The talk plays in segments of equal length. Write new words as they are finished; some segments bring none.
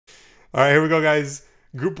All right, here we go, guys.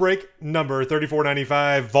 Group break number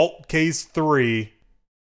 3495, Vault Case 3.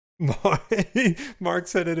 Mark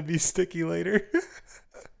said it'd be sticky later.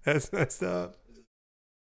 That's messed up.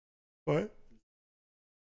 What?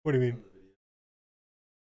 What do you mean?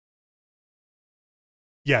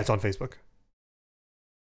 Yeah, it's on Facebook.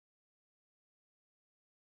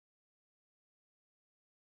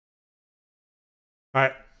 All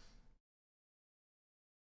right.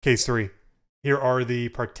 Case 3. Here are the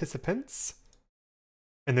participants.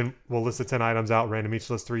 And then we'll list the 10 items out, random each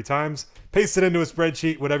list 3 times. Paste it into a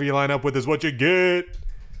spreadsheet. Whatever you line up with is what you get.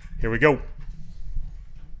 Here we go.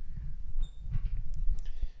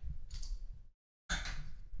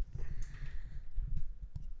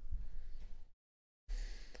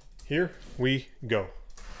 Here we go.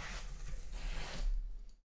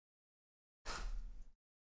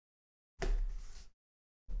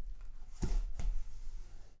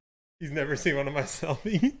 He's never seen one of my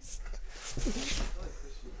selfies.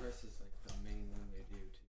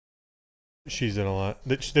 She's in a lot.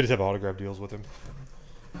 They just have autograph deals with him.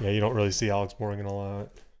 Yeah, you don't really see Alex Boring in a lot.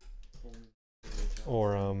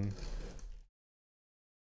 Or I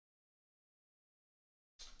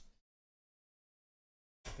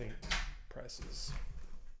think presses.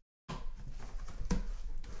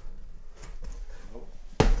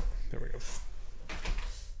 There we go.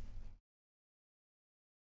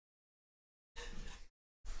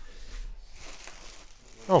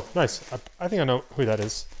 Oh, nice. I think I know who that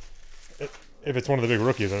is. If it's one of the big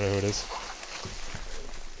rookies, I know who it is.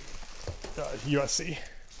 USC.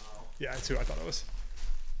 Yeah, that's who I thought it was.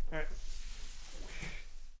 All right.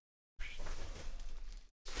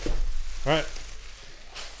 All right.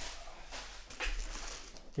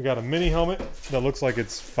 We got a mini helmet that looks like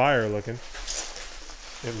it's fire looking.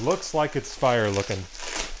 It looks like it's fire looking.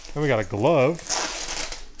 Then we got a glove.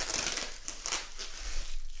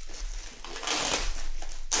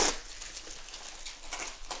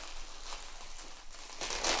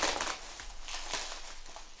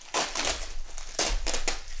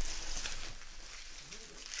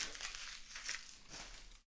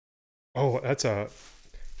 Oh, that's a...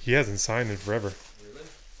 He hasn't signed in forever. Really?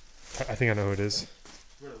 I think I know who it is.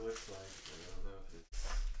 That's what it looks like,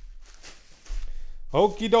 but I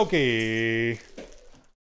don't know if it's... Okie dokie.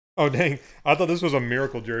 Oh, dang. I thought this was a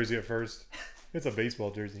Miracle jersey at first. It's a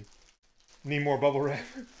baseball jersey. Need more bubble wrap.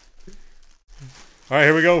 All right,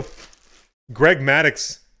 here we go. Greg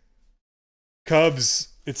Maddux. Cubs.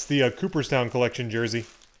 It's the Cooperstown collection jersey.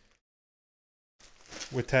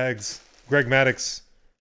 With tags. Greg Maddux.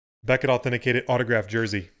 Beckett authenticated autograph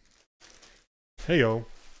jersey. Hey yo.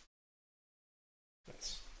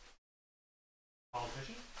 That's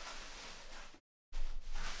politician.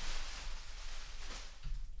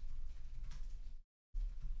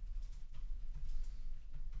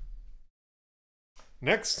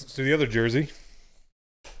 Next, let's do the other jersey.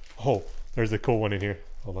 Oh, there's a cool one in here.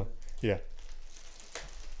 Hold on. Yeah.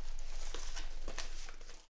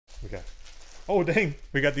 Okay. Oh dang,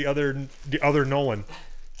 we got the other Nolan.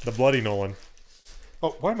 The bloody Nolan.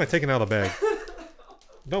 Oh, why am I taking out of the bag?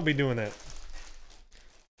 Don't be doing that.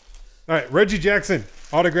 All right, Reggie Jackson,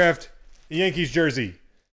 autographed Yankees jersey.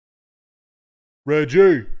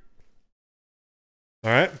 Reggie. All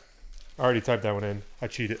right. I already typed that one in. I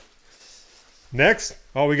cheated. Next,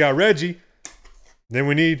 oh, we got Reggie. Then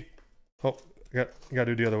we need... Oh, you got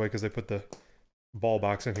to do the other way because they put the ball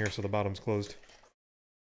box in here so the bottom's closed.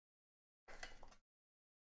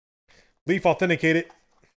 Leaf authenticated.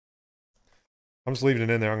 I'm just leaving it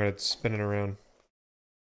in there. I'm going to spin it around.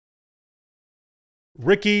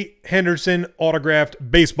 Ricky Henderson autographed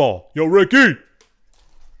baseball. Yo, Ricky!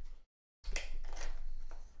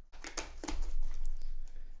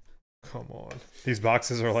 Come on. These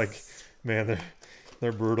boxes are like, man,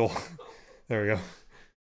 they're brutal. There we go.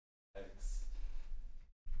 Thanks.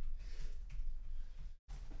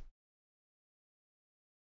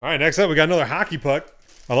 All right, next up, we got another hockey puck.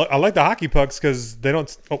 I like the hockey pucks because they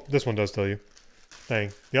don't... Oh, this one does tell you.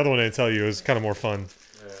 Dang. The other one didn't tell you. It was kind of more fun.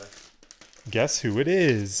 Yeah. Guess who it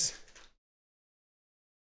is?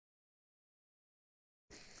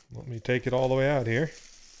 Let me take it all the way out here.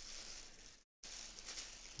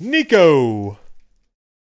 Nico!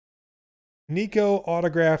 Nico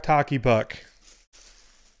autographed hockey puck.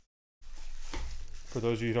 For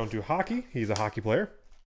those of you who don't do hockey, he's a hockey player.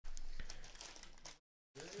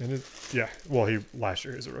 And yeah, well, he last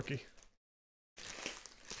year is a rookie.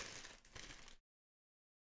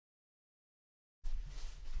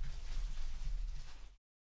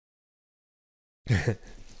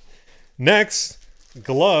 Next,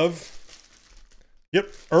 glove.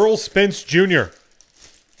 Yep, Earl Spence Jr.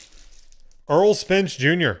 Earl Spence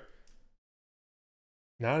Jr.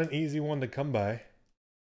 Not an easy one to come by.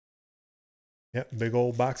 Yep, big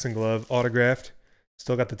old boxing glove, autographed.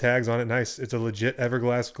 Still got the tags on it. Nice. It's a legit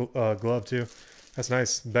Everglass glove too. That's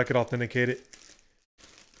nice. Beckett authenticated.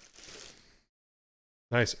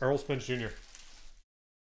 Nice. Earl Spence Jr.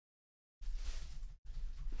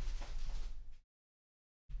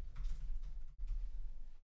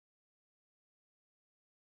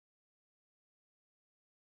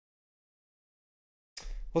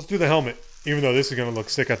 Let's do the helmet, even though this is going to look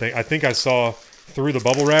sick, I think. I think I saw through the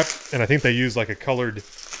bubble wrap, and I think they used like a colored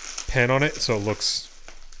pen on it, so it looks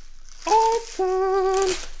awesome.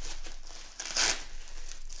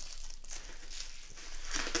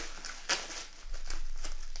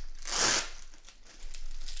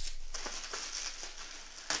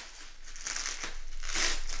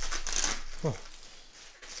 Oh,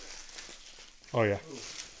 oh yeah,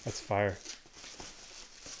 that's fire.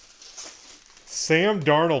 Sam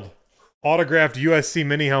Darnold, autographed USC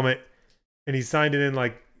mini helmet, and he signed it in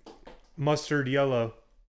like mustard yellow.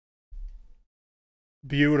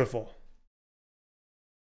 Beautiful.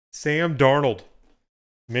 Sam Darnold,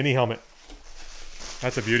 mini helmet.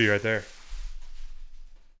 That's a beauty right there.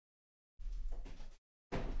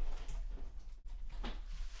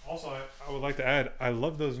 Also, I would like to add, I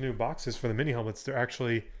love those new boxes for the mini helmets. They're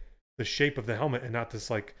actually the shape of the helmet and not this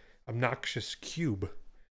like obnoxious cube.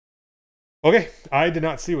 Okay, I did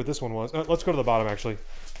not see what this one was. Let's go to the bottom, actually.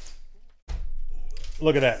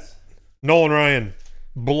 Look at that. Nolan Ryan.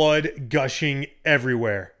 Blood gushing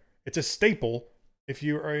everywhere. It's a staple if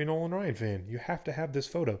you are a Nolan Ryan fan. You have to have this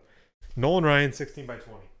photo. Nolan Ryan, 16 by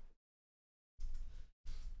 20.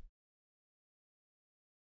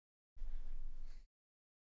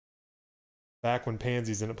 Back when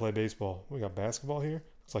pansies didn't play baseball. We got basketball here?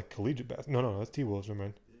 It's like collegiate basketball. No, that's T-Wolves, never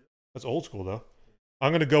mind. That's old school, though.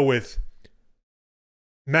 I'm going to go with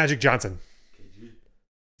Magic Johnson. You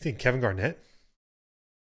think Kevin Garnett?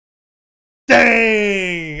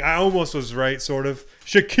 Dang! I almost was right, sort of.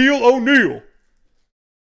 Shaquille O'Neal.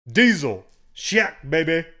 Diesel. Shaq,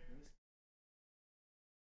 baby.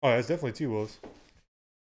 Oh, that's definitely T-Wolves.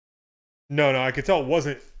 No, I could tell it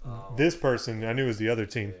wasn't this person. I knew it was the other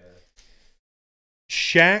team. Yeah.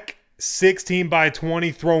 Shaq, 16 by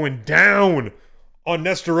 20, throwing down on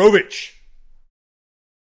Nestorovic.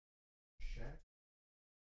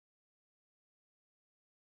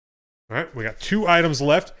 All right, we got 2 items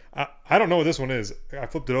left. I don't know what this one is. I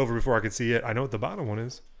flipped it over before I could see it. I know what the bottom one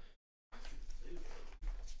is.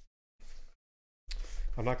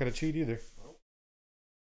 I'm not going to cheat either.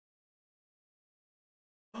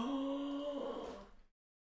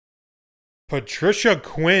 Patricia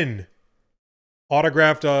Quinn.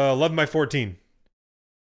 Autographed 11 by 14.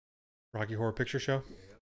 Rocky Horror Picture Show?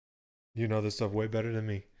 You know this stuff way better than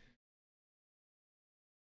me.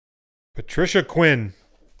 Patricia Quinn.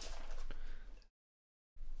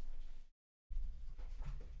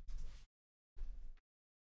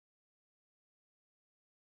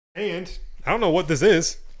 And I don't know what this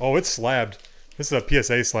is. Oh, it's slabbed. This is a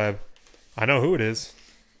PSA slab. I know who it is.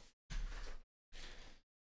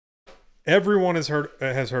 Everyone has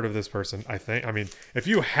heard of this person, I think. I mean, if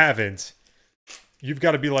you haven't, you've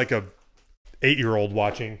got to be like a 8-year-old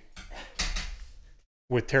watching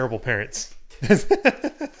with terrible parents.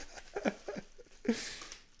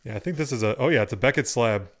 Yeah, I think this is a... Oh, yeah, it's a Beckett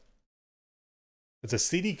slab. It's a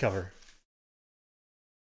CD cover.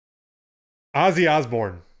 Ozzy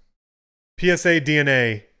Osbourne. PSA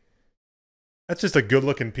DNA. That's just a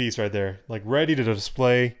good-looking piece right there. Like, ready to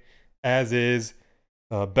display as is.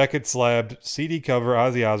 Beckett slabbed CD cover,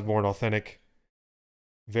 Ozzy Osbourne authentic.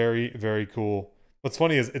 Very, very cool. What's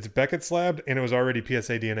funny is it's Beckett slabbed and it was already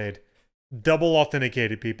PSA DNA'd. Double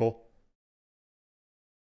authenticated, people.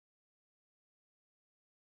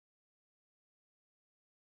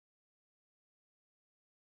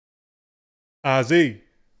 Ozzy.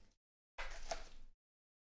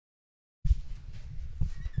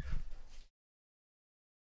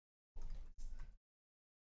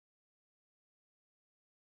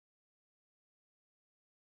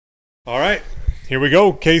 All right, here we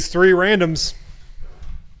go. Case 3 randoms.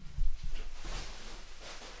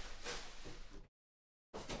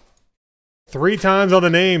 Three times on the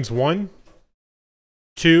names. 1,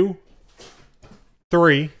 2,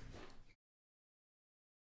 3.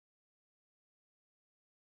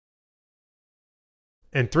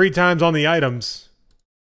 And 3 times on the items.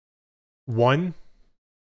 1,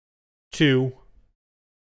 2,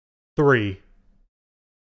 3.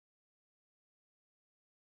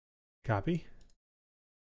 Copy.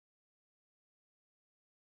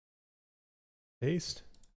 Paste.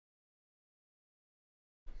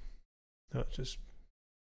 No, just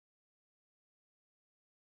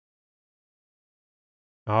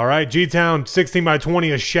All right, G-Town, 16 by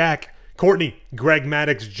 20, a Shaq. Courtney, Greg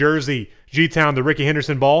Maddox jersey. G-Town, the Ricky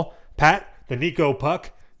Henderson ball. Pat, the Nico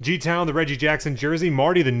puck. G-Town, the Reggie Jackson jersey.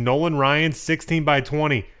 Marty, the Nolan Ryan, 16 by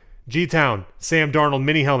 20. G-Town, Sam Darnold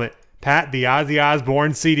mini helmet. Pat, the Ozzy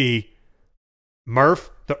Osbourne CD.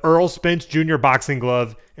 Murph, the Earl Spence Jr. boxing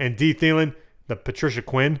glove. And D. Thielen, the Patricia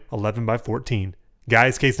Quinn, 11 by 14.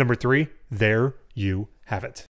 Guys, case number 3, there you have it.